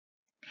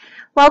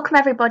Welcome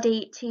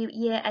everybody to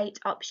Year 8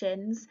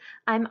 Options.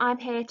 I'm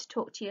here to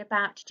talk to you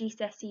about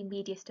GCSE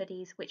Media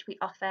Studies, which we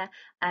offer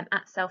at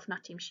South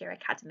Nottinghamshire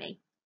Academy.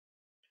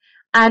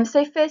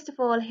 So first of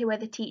all, who are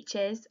the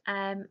teachers?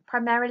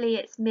 Primarily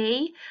it's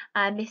me,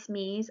 Miss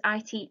Mees. I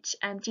teach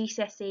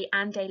GCSE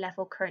and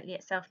A-Level currently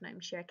at South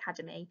Nottinghamshire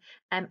Academy,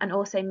 and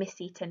also Miss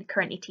Seaton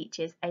currently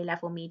teaches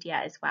A-Level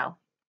Media as well.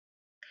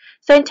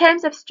 So in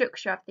terms of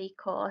structure of the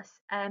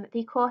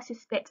course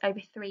is split over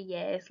 3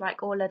 years,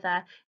 like all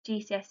other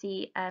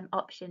GCSE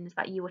options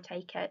that you will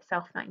take at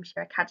South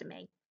Nottinghamshire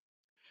Academy.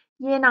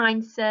 Year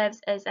 9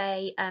 serves as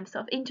a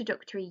sort of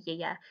introductory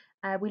year.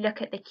 We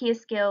look at the key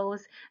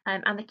skills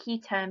and the key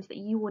terms that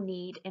you will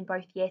need in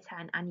both Year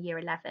 10 and Year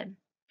 11.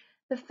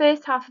 The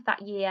first half of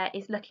that year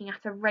is looking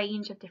at a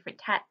range of different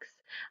texts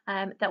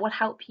that will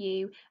help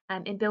you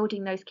in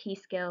building those key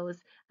skills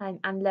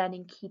and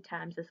learning key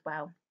terms as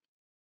well.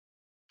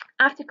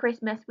 After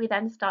Christmas, we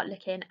then start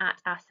looking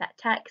at our set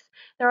texts.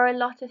 There are a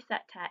lot of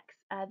set texts.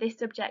 This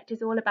subject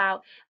is all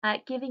about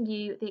giving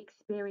you the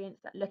experience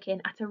at looking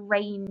at a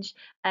range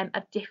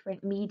of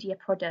different media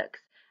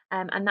products,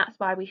 and that's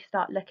why we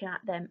start looking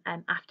at them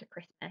after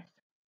Christmas.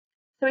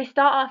 So we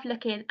start off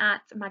looking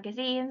at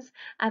magazines,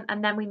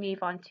 and then we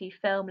move on to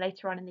film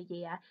later on in the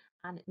year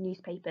and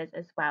newspapers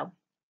as well.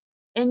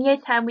 In Year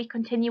 10, we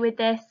continue with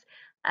this.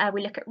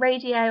 We look at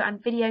radio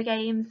and video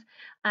games,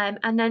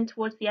 and then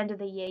towards the end of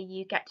the year,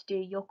 you get to do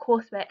your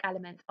coursework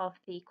element of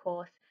the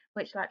course,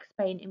 which I'll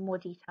explain in more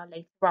detail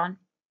later on.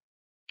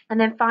 And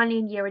then finally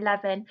in Year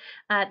 11,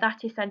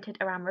 that is centred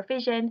around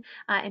revision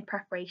in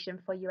preparation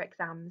for your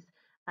exams,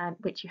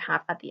 which you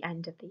have at the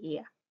end of the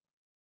year.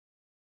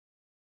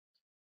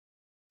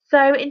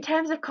 So in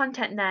terms of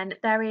content then,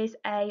 there is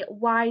a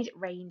wide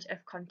range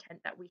of content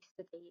that we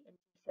study in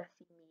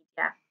GCSE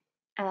Media.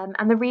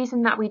 And the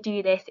reason that we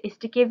do this is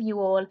to give you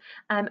all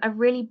a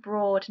really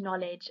broad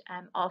knowledge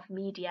of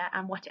media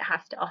and what it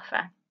has to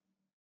offer.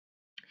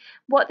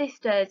 What this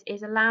does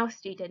is allow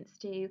students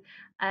to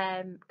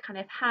kind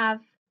of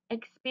have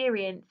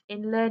experience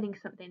in learning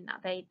something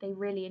that they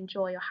really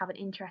enjoy or have an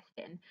interest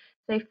in.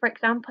 So for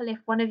example, if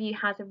one of you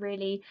has a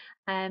really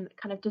kind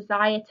of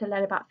desire to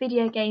learn about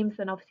video games,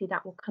 then obviously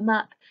that will come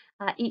up.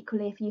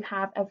 Equally, if you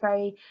have a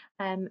very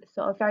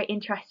very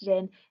interested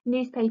in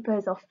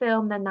newspapers or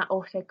film, then that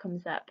also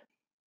comes up.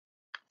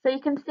 So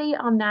you can see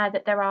on there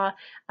that there are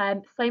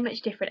so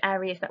much different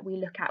areas that we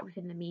look at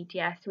within the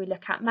media. So we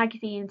look at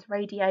magazines,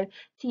 radio,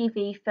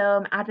 TV,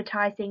 film,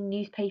 advertising,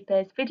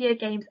 newspapers, video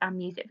games and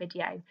music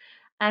video.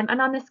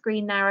 And on the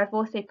screen there, I've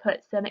also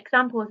put some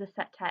examples of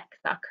set texts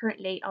that are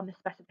currently on the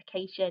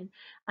specification.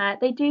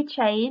 They do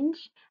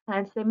change,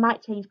 so they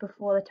might change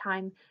before the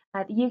time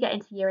that you get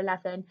into Year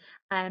 11,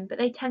 but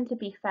they tend to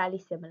be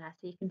fairly similar.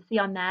 So you can see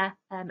on there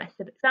as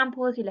some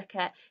examples. We look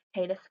at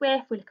Taylor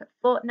Swift, we look at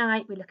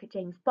Fortnite, we look at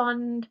James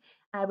Bond,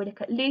 we look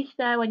at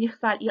Luther when you're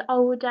slightly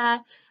older,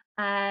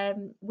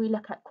 we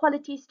look at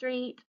Quality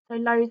Street, so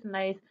loads and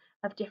loads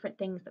of different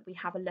things that we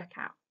have a look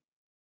at.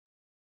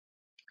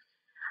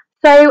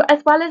 So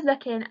as well as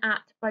looking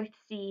at both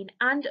seen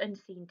and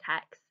unseen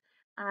texts,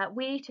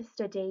 we need to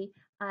study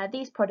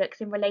these products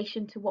in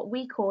relation to what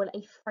we call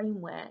a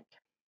framework.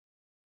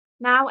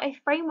 Now, a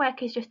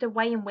framework is just a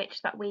way in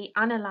which that we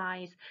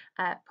analyse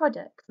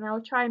products, and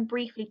I'll try and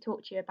briefly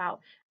talk to you about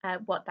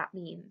what that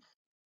means.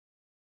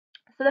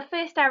 So the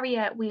first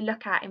area we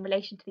look at in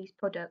relation to these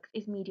products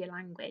is media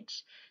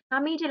language.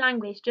 Now, media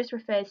language just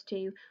refers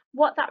to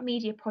what that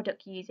media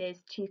product uses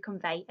to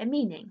convey a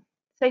meaning.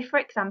 So for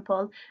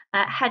example,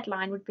 a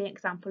headline would be an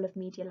example of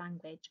media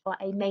language, or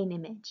a main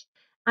image.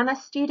 And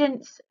as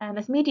students,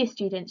 as media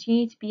students, you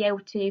need to be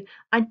able to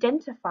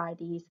identify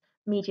these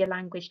media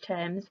language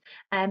terms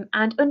and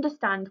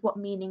understand what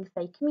meanings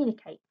they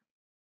communicate.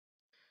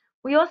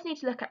 We also need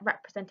to look at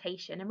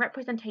representation, and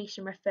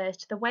representation refers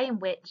to the way in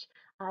which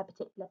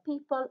particular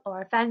people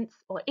or events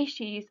or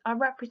issues are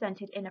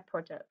represented in a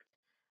product.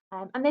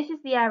 And this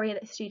is the area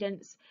that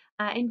students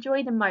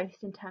enjoy the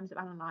most in terms of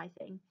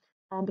analysing,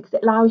 because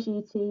it allows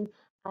you to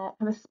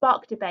kind of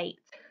spark debate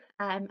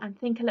and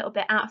think a little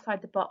bit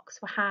outside the box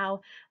for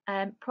how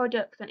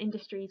products and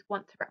industries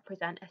want to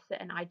represent a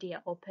certain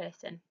idea or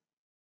person.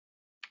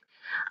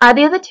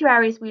 The other two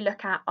areas we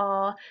look at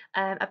are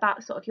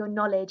about sort of your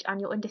knowledge and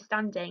your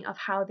understanding of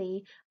how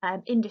the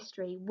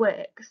industry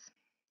works.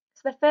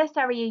 So the first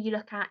area you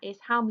look at is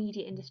how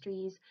media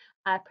industries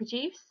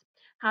produce,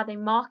 how they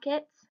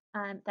market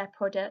their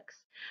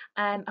products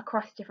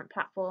across different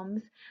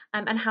platforms,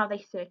 and how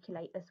they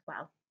circulate as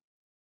well.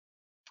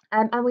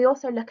 And we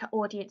also look at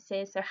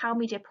audiences, so how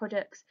media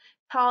products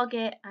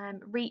target,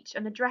 reach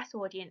and address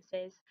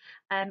audiences,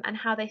 and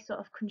how they sort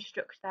of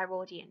construct their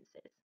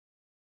audiences.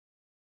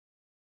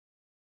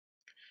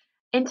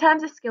 In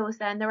terms of skills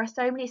then, there are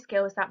so many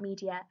skills that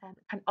media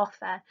can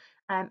offer,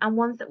 and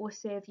ones that will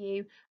serve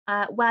you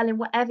well in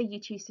whatever you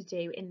choose to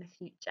do in the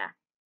future.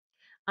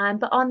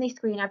 But on the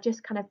screen, I've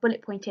just kind of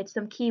bullet pointed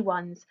some key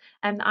ones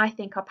that I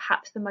think are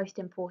perhaps the most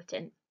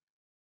important.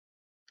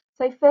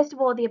 So first of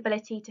all, the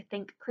ability to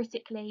think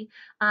critically,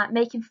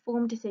 make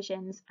informed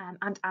decisions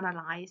and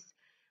analyse.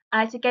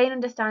 To gain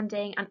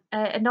understanding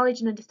and knowledge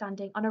and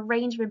understanding on a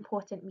range of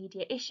important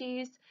media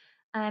issues.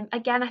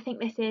 Again, I think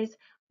this is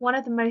one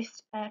of the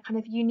most kind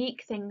of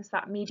unique things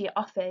that media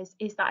offers,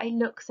 is that it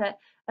looks at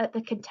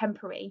the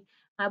contemporary.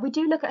 We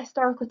do look at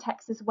historical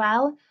texts as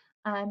well,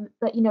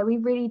 but we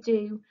really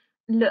do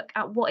look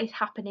at what is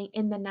happening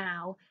in the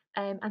now,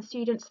 and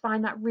students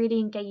find that really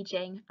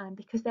engaging,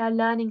 because they are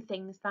learning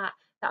things that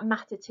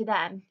matter to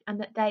them and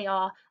that they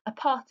are a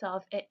part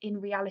of it in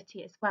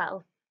reality as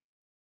well.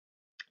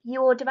 You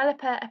will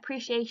develop an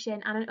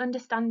appreciation and an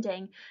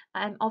understanding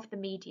of the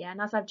media, and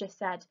as I've just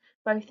said,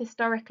 both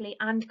historically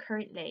and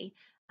currently,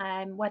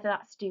 whether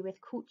that's to do with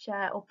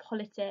culture or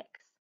politics.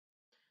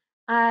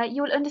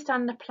 You will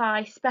understand and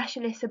apply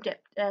specialist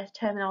subject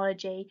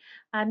terminology.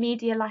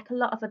 Media, like a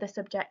lot of other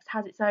subjects,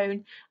 has its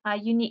own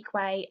unique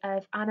way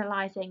of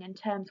analysing and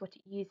terms what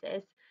it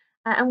uses.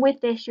 And with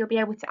this, you'll be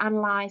able to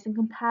analyse and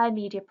compare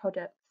media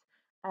products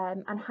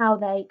and how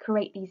they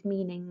create these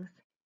meanings.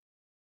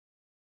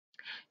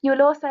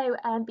 You'll also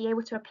be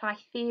able to apply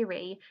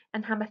theory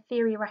and have a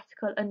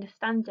theoretical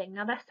understanding.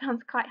 Now that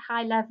sounds quite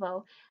high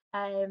level,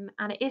 and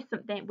it is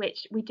something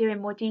which we do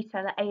in more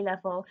detail at A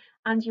level,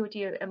 and you'll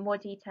do in more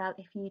detail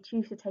if you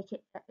choose to take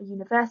it at a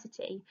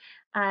university,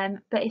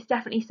 but it's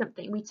definitely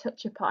something we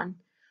touch upon.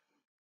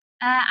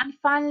 And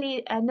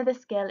finally, another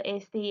skill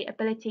is the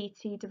ability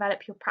to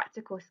develop your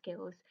practical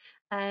skills.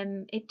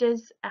 It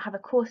does have a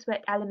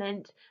coursework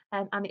element,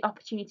 and the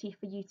opportunity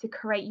for you to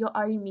create your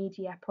own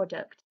media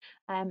product.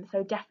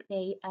 So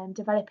definitely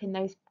developing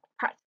those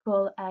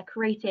practical,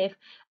 creative,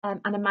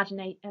 and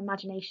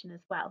imagination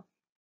as well.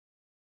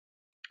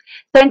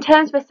 So in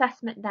terms of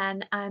assessment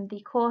then,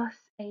 the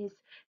course is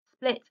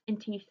split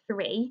into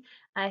three.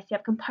 So you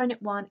have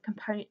component 1,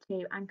 component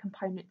 2 and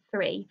component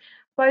 3.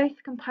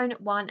 Both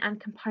component 1 and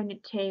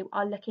component 2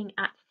 are looking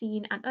at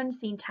seen and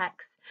unseen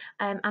text,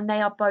 and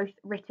they are both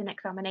written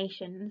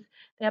examinations.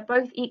 They are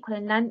both equal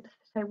in length,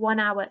 so 1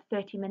 hour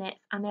 30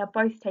 minutes, and they are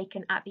both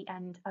taken at the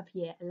end of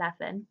year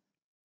 11.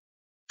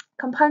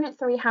 Component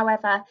 3,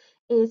 however,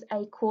 is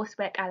a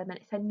coursework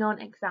element. It's a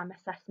non-exam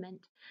assessment.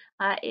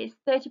 It's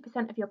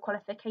 30% of your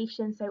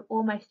qualification, so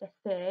almost a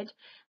third.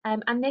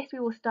 And this we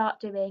will start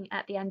doing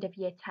at the end of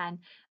year 10,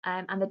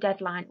 and the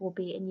deadline will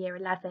be in year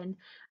 11.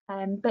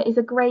 But it's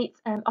a great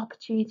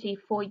opportunity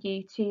for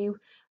you to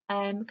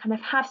kind of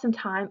have some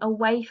time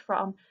away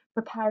from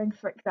preparing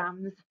for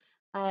exams,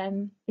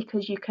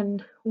 because you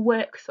can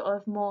work sort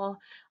of more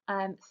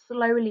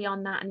slowly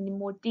on that and in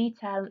more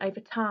detail and over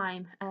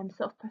time,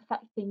 sort of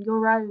perfecting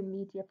your own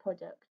media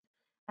product.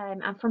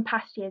 And from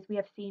past years, we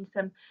have seen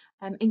some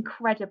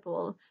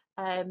incredible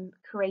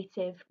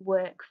creative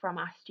work from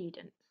our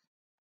students.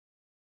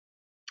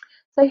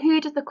 So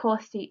who does the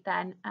course suit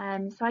then?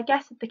 So I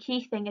guess the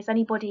key thing is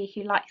anybody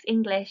who likes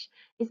English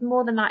is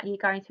more than likely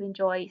going to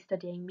enjoy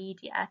studying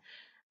media.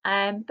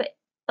 But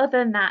other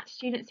than that,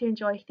 students who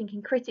enjoy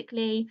thinking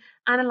critically,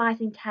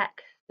 analysing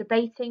text,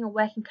 debating or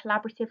working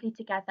collaboratively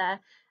together,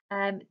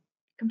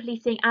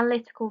 completing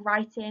analytical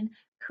writing,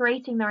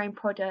 creating their own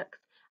products,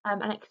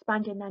 and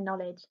expanding their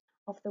knowledge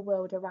of the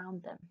world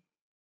around them.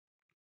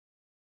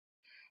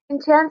 In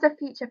terms of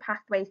future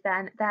pathways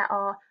then, there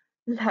are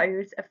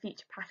loads of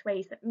future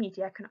pathways that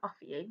media can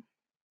offer you.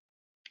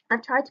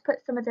 I've tried to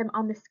put some of them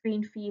on the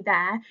screen for you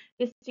there,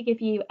 just to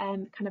give you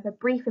kind of a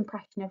brief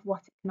impression of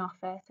what it can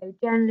offer. So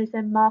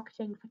journalism,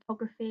 marketing,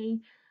 photography,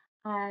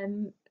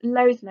 loads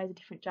and loads of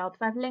different jobs.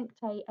 I've linked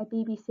a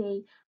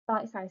BBC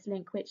bite-sized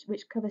link which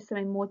covers some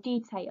in more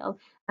detail,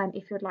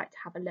 if you would like to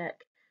have a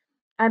look.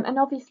 And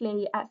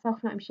obviously at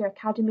South Nottinghamshire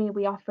Academy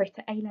we offer it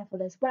at A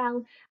level as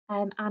well,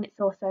 and it's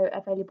also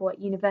available at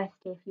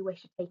university if you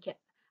wish to take it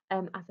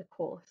as a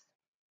course.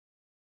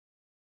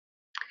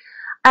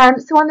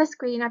 So on the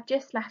screen I've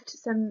just left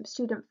some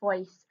student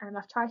voice, and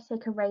I've tried to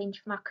take a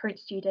range from our current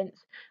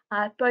students,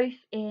 both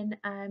in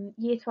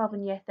year 12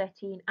 and year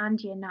 13 and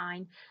year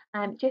 9,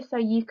 just so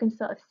you can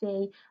sort of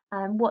see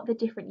what the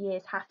different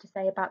years have to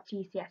say about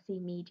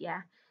GCSE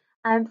media.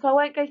 So I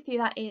won't go through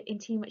that in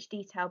too much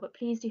detail, but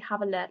please do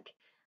have a look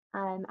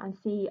and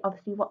see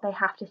obviously what they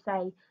have to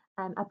say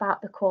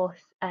about the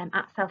course at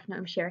South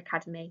Nottinghamshire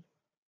Academy.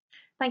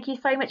 Thank you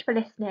so much for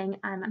listening,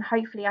 and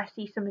hopefully I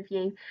see some of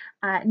you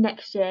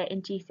next year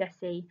in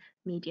GCSE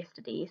Media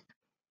Studies.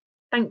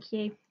 Thank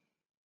you.